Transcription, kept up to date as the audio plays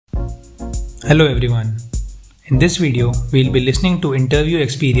Hello everyone. In this video, we'll be listening to interview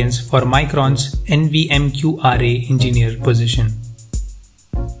experience for Micron's NVMQRA engineer position.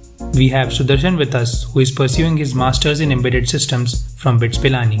 We have Sudharshan with us, who is pursuing his Masters in Embedded Systems from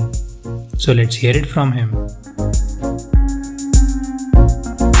Pilani. So let's hear it from him.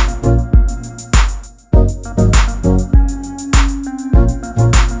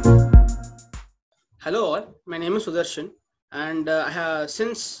 Hello all, my name is Sudharshan, and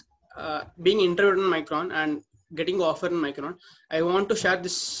since being interviewed in Micron and getting offered in Micron, I want to share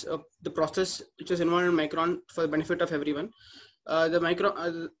this the process which is involved in Micron for the benefit of everyone.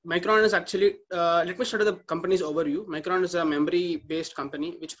 Micron is actually, let me start with the company's overview. Micron is a memory-based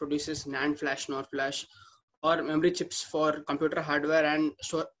company which produces NAND flash, NOR flash, or memory chips for computer hardware and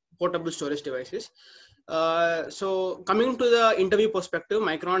portable storage devices. So coming to the interview perspective,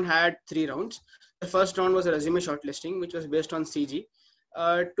 Micron had 3 rounds. The first round was a resume shortlisting, which was based on CG.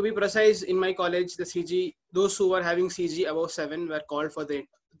 To be precise, in my college, the CG, those who were having CG above 7 were called for the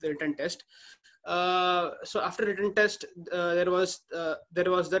written test. So after written test, there was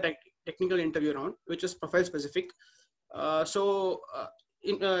the technical interview round, which was profile specific.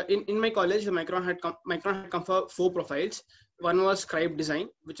 In my college, the Micron had come for 4 profiles. One was scribe design,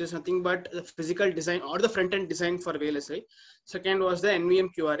 which is nothing but the physical design or the front-end design for VLSI. Second was the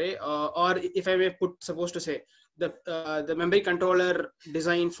NVMQRA, or if I may suppose to say, the memory controller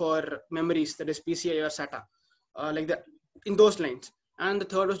design for memories, that is PCI or SATA, like that, in those lines. And the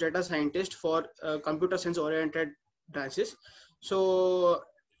third was data scientist for computer science oriented branches. So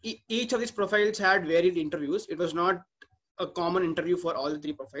each of these profiles had varied interviews. It was not a common interview for all the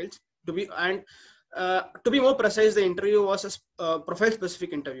 3 profiles. To be more precise, the interview was a profile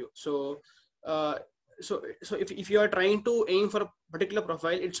specific interview. So if you are trying to aim for a particular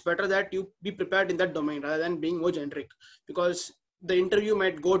profile, it's better that you be prepared in that domain rather than being more generic, because the interview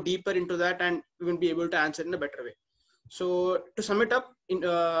might go deeper into that and you will be able to answer in a better way. So to sum it up,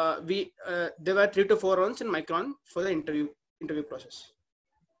 there were 3 to 4 rounds in Micron for the interview process.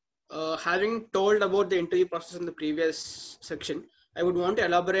 Having told about the interview process in the previous section, I would want to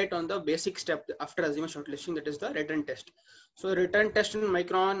elaborate on the basic step after resume shortlisting, that is the written test. So the written test in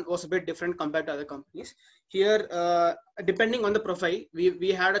Micron was a bit different compared to other companies. Here, depending on the profile,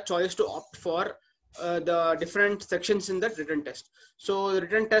 we had a choice to opt for the different sections in the written test. So the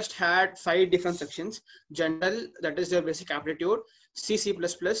written test had 5 different sections: general, that is your basic aptitude; C++,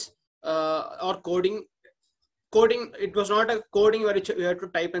 or coding. It was not a coding where you had to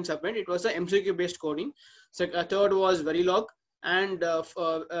type and submit. It was a MCQ based coding. So third was Verilog, and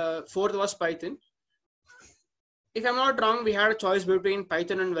fourth was Python. If I'm not wrong, we had a choice between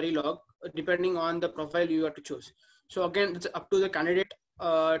Python and Verilog, depending on the profile you have to choose. So again, it's up to the candidate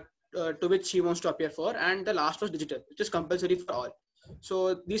to which he wants to appear for. And the last was digital, which is compulsory for all.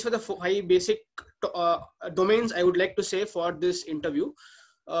 So these were the 5 basic domains I would like to say for this interview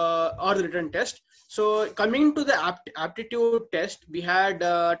or the written test. So coming to the aptitude test, we had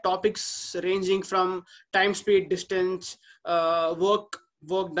topics ranging from time, speed, distance, work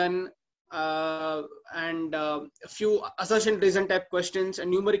done, and a few assertion reason type questions,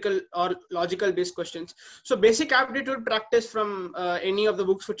 and numerical or logical based questions. So basic aptitude practice from any of the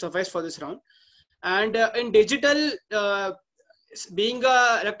books would suffice for this round. And in digital, being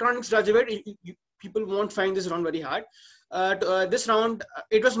a electronics graduate, people won't find this round very hard. This round,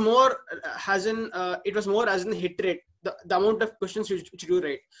 it was more as in hit rate, the amount of questions which you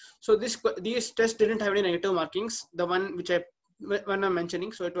write. So these tests didn't have any negative markings, the one which I'm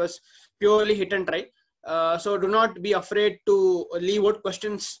mentioning. So it was purely hit and try. So do not be afraid to leave out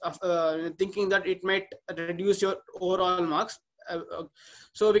questions thinking that it might reduce your overall marks.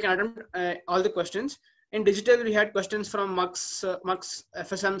 So we can attempt all the questions. In digital, we had questions from Mux,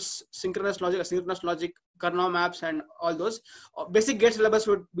 FSMs, synchronous logic, asynchronous logic, Karnaugh maps, and all those. Basic gate syllabus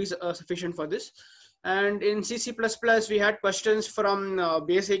would be sufficient for this. And in C++, we had questions from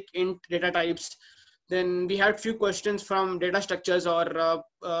basic int data types. Then we had few questions from data structures or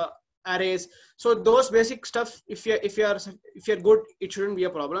arrays. So those basic stuff, if you're good, it shouldn't be a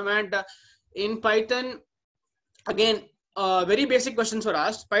problem. And in Python, again, very basic questions were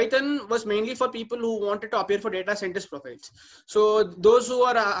asked. Python was mainly for people who wanted to appear for data scientist profiles. So those who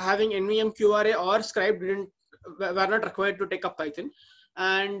are having NVMQRA or scribe were not required to take up Python.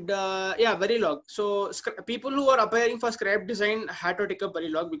 And Verilog. So people who are appearing for scribe design had to take up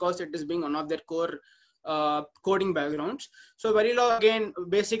Verilog because it is being one of their core coding backgrounds. So Verilog, again,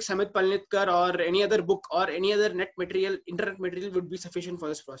 basic Samit Palnitkar or any other book or any other internet material would be sufficient for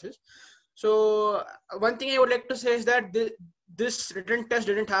this process. So one thing I would like to say is that this written test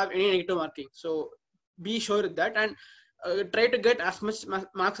didn't have any negative marking. So be sure of that. And try to get as much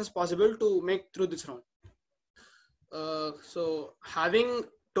marks as possible to make through this round. So having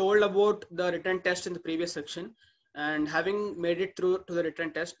told about the written test in the previous section and having made it through to the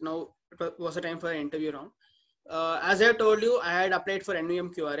written test, now it was a time for an interview round. As I told you, I had applied for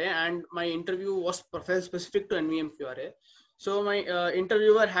NVMQRA and my interview was profile specific to NVMQRA. So my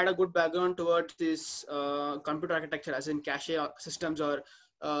interviewer had a good background towards this computer architecture, as in cache systems or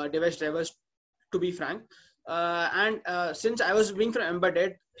device drivers, to be frank. Since I was being from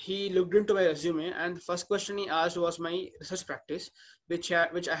embedded, he looked into my resume, and the first question he asked was my research practice, which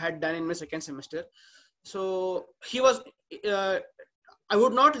I had done in my second semester. So he was. I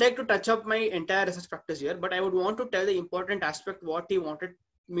would not like to touch up my entire research practice here, but I would want to tell the important aspect what he wanted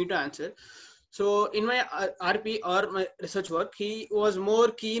me to answer. So in my RP or my research work, he was more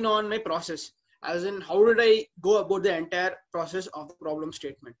keen on my process, as in how did I go about the entire process of the problem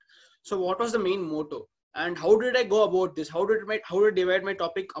statement. So what was the main motto, and how did I go about this? How did I divide my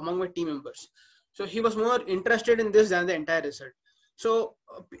topic among my team members? So he was more interested in this than the entire result. So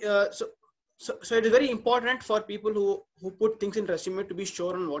so it is very important for people who put things in resume to be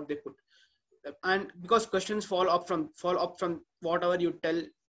sure on what they put, and because questions fall up from whatever you tell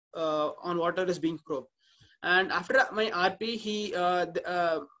on whatever is being probed. And after my RP,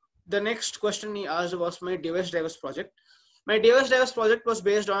 the next question he asked was my device drivers project. My device drivers project was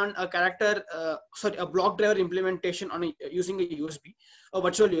based on a block driver implementation on using a USB, a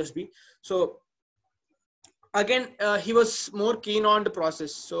virtual USB. So again, he was more keen on the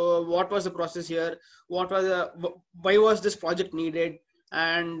process. So what was the process here? Why was this project needed?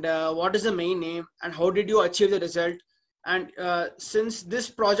 And what is the main aim? And how did you achieve the result? And since this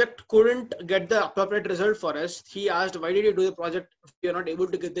project couldn't get the appropriate result for us, he asked, why did you do the project if you're not able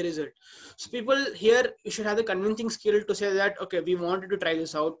to get the result? So people here, you should have the convincing skill to say that, okay, we wanted to try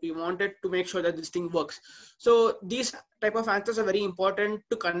this out. We wanted to make sure that this thing works. So these type of answers are very important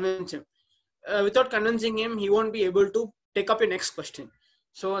to convince him. Without convincing him, he won't be able to take up your next question.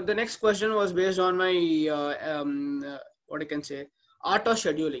 So the next question was based on my, what I can say, art of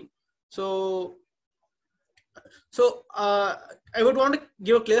scheduling. So I would want to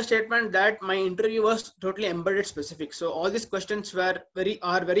give a clear statement that my interview was totally embedded specific. So all these questions are very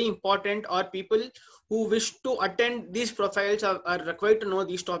important, or people who wish to attend these profiles are required to know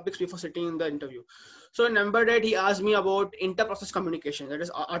these topics before sitting in the interview. So in embedded, he asked me about inter-process communication, that is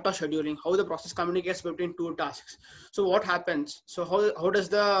auto scheduling, how the process communicates between two tasks. So what happens? So how does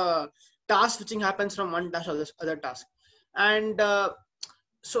the task switching happens from one task to the other task? And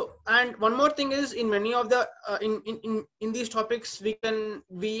and one more thing is, in many of the in these topics,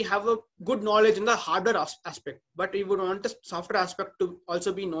 we have a good knowledge in the hardware aspect, but we would want the software aspect to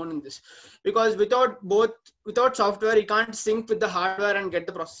also be known in this, because without software, you can't sync with the hardware and get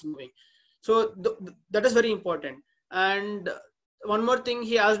the process moving. So that is very important. And one more thing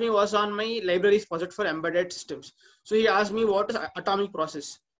he asked me was on my libraries project for embedded systems. So he asked me what is atomic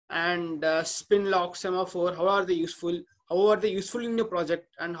process and spin lock, semaphore, how are they useful in your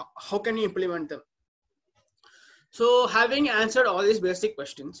project, and how can you implement them? So having answered all these basic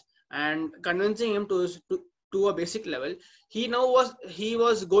questions and convincing him to a basic level, he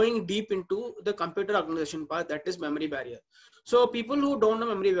was going deep into the computer organization part, that is memory barrier. So people who don't know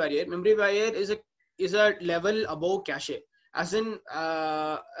memory barrier is a level above cache. As in,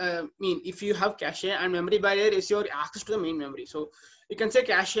 if you have cache, and memory barrier is your access to the main memory. So you can say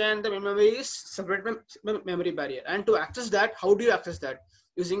cache and the main memory is separate memory barrier. And to access that, how do you access that?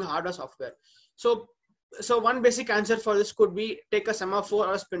 Using hardware software. So one basic answer for this could be take a semaphore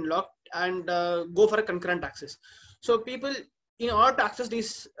or a spin lock and go for a concurrent access. So people, in order to access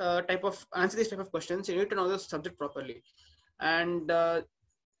answer these type of questions, you need to know the subject properly. And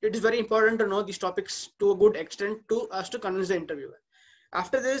it is very important to know these topics to a good extent to convince the interviewer.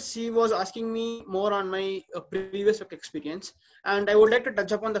 After this, he was asking me more on my previous work experience, and I would like to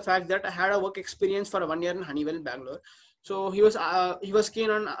touch upon the fact that I had a work experience for 1 year in Honeywell, Bangalore. So he was keen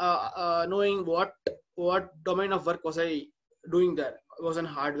on knowing what domain of work was I doing there. Was in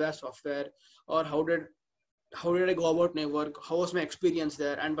hardware, software, or how did I go about my work? How was my experience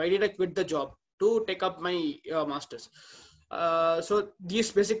there, and why did I quit the job to take up my master's? So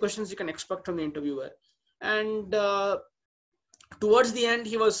these basic questions you can expect from the interviewer. And towards the end,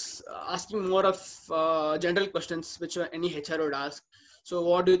 he was asking more of general questions which any HR would ask. So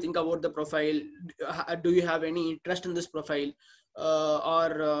what do you think about the profile? Do you have any interest in this profile?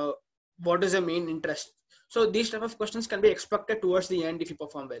 Or what is the main interest? So these type of questions can be expected towards the end if you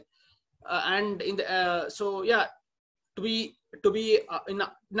perform well. And in the to be in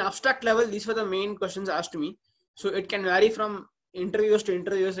an abstract level, these were the main questions asked to me. So it can vary from interviewers to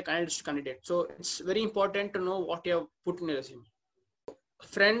interviewers, the candidates to candidates. So it's very important to know what you have put in your resume.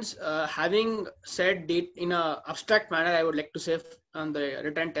 Friends, having said it in a abstract manner, I would like to say on the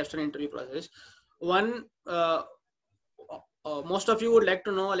written test and interview process. One, most of you would like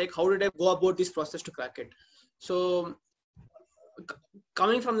to know, like, how did I go about this process to crack it? So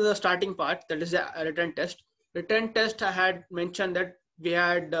coming from the starting part, that is a written test. Written test, I had mentioned that we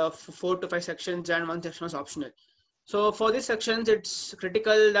had 4 to 5 sections and 1 section was optional. So for these sections, it's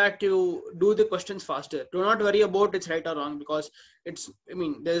critical that you do the questions faster. Do not worry about it's right or wrong, because there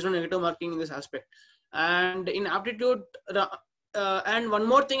is no negative marking in this aspect. And in aptitude, and one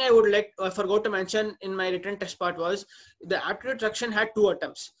more thing I would like, I forgot to mention in my written test part was the aptitude section had 2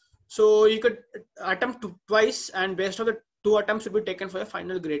 attempts. So you could attempt twice, and based on the 2 attempts would be taken for a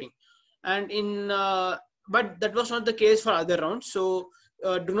final grading. And but that was not the case for other rounds. So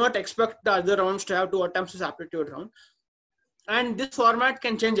do not expect the other rounds to have 2 attempts as aptitude round. And this format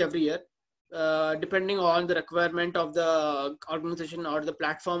can change every year, depending on the requirement of the organization or the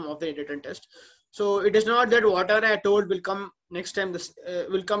platform of the written test. So it is not that whatever I told will come next time, this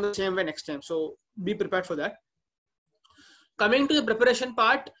will come the same way next time. So be prepared for that. Coming to the preparation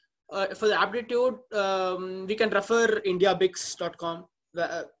part, for the aptitude, we can refer indiabix.com,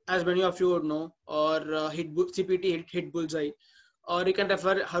 as many of you would know, or CPT hit bullseye, or you can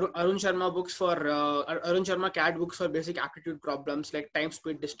refer Arun Sharma books for Arun Sharma CAD books for basic aptitude problems like time,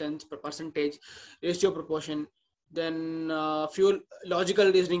 speed, distance, percentage, ratio, proportion, then few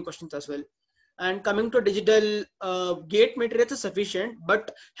logical reasoning questions as well. And coming to digital, gate materials is sufficient,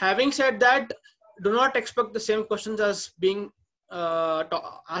 but having said that, do not expect the same questions as being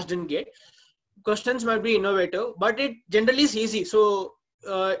asked in gate. Questions might be innovative, but it generally is easy. So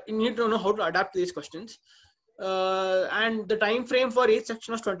you need to know how to adapt to these questions. And the time frame for each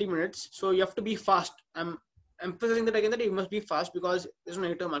section was 20 minutes. So you have to be fast. I'm emphasizing that again, that you must be fast, because there's no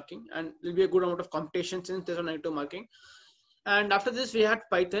negative marking and there'll be a good amount of competition since there's no negative marking. And after this, we had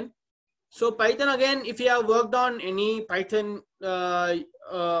Python. So Python, again, if you have worked on any Python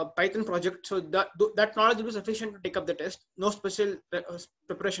Python project, so that knowledge will be sufficient to take up the test. No special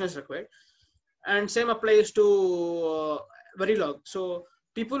preparation is required. And same applies to Verilog. So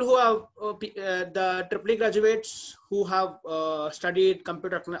people who have the EEE graduates who have studied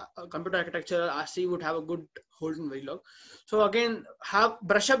computer architecture, RC, would have a good hold in Verilog. So again,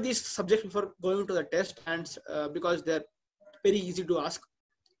 brush up these subjects before going to the test, and because they're very easy to ask.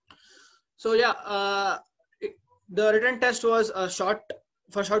 So yeah, the written test was short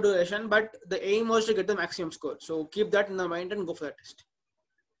duration, but the aim was to get the maximum score. So keep that in the mind and go for the test.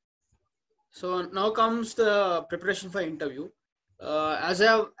 So now comes the preparation for interview. As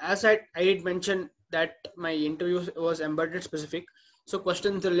I did mention that my interview was embedded specific. So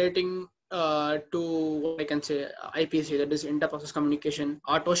questions relating to what I can say IPC, that is inter-process communication,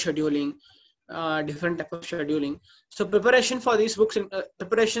 auto scheduling, different type of scheduling. So preparation for these books,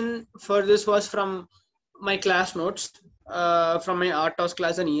 preparation for this was from my class notes, from my RTOS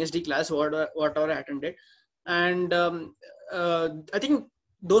class and ESD class, whatever I attended. And I think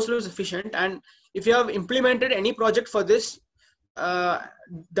those were sufficient. And if you have implemented any project for this,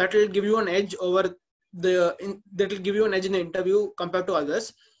 that will give you an edge over that will give you an edge in the interview compared to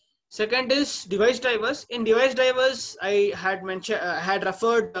others. Second is device drivers. In device drivers, I had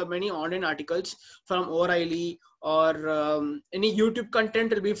referred many online articles from O'Reilly, or any YouTube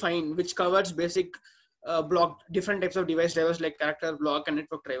content will be fine, which covers basic different types of device drivers like character block and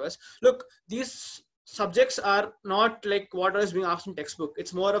network drivers. Look, these subjects are not like what is being asked in textbook.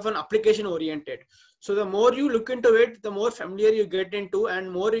 It's more of an application oriented. So the more you look into it, the more familiar you get into,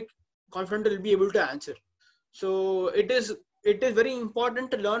 and more confident you'll be able to answer. So it is very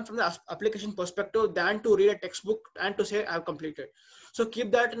important to learn from the application perspective than to read a textbook and to say I've completed. So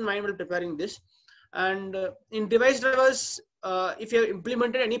keep that in mind while preparing this. And in device drivers, if you have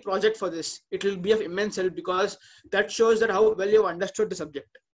implemented any project for this, it will be of immense help, because that shows that how well you have understood the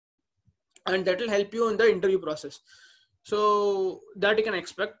subject, and that will help you in the interview process. So that you can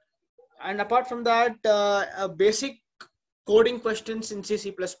expect. And apart from that, basic coding questions in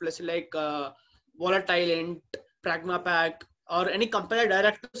C++, like volatile int, pragma pack, or any compiler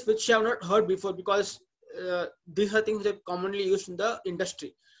directives which you have not heard before, because these are things that are commonly used in the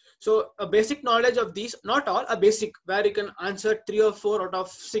industry. So a basic knowledge of these, not all, a basic where you can answer 3 or 4 out of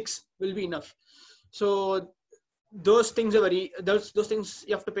 6 will be enough. So those things are those things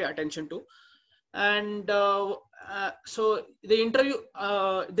you have to pay attention to. And so the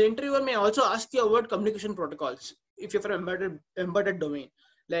interviewer may also ask you about communication protocols if you're from embedded domain,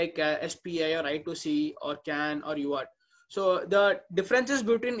 like SPI or I2C or CAN or UART. So the differences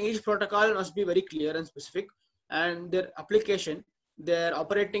between each protocol must be very clear and specific. and their application, their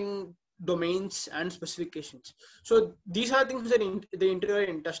operating domains and specifications. So these are things that the interviewer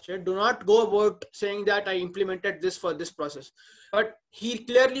interested. Do not go about saying that I implemented this for this process, but he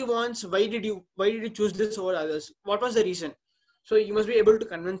clearly wants why did you choose this over others? What was the reason? So you must be able to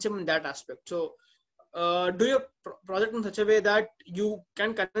convince him in that aspect. So do your project in such a way that you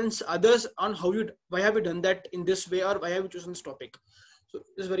can convince others on why have you done that in this way, or why have you chosen this topic. So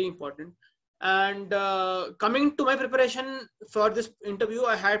this is very important. And coming to my preparation for this interview,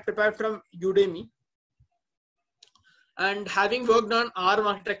 I had prepared from Udemy. And having worked on ARM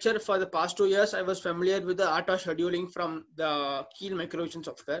architecture for the past 2 years, I was familiar with the art of scheduling from the Keel microvision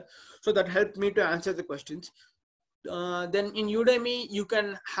software. So that helped me to answer the questions. Then in Udemy, you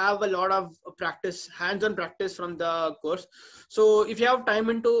can have a lot of practice, hands-on practice from the course. So if you have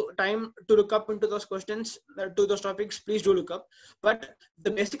time to look up into those questions, to those topics, please do look up. But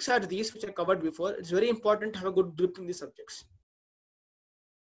the basics are these, which I covered before. It's very important to have a good grip in these subjects.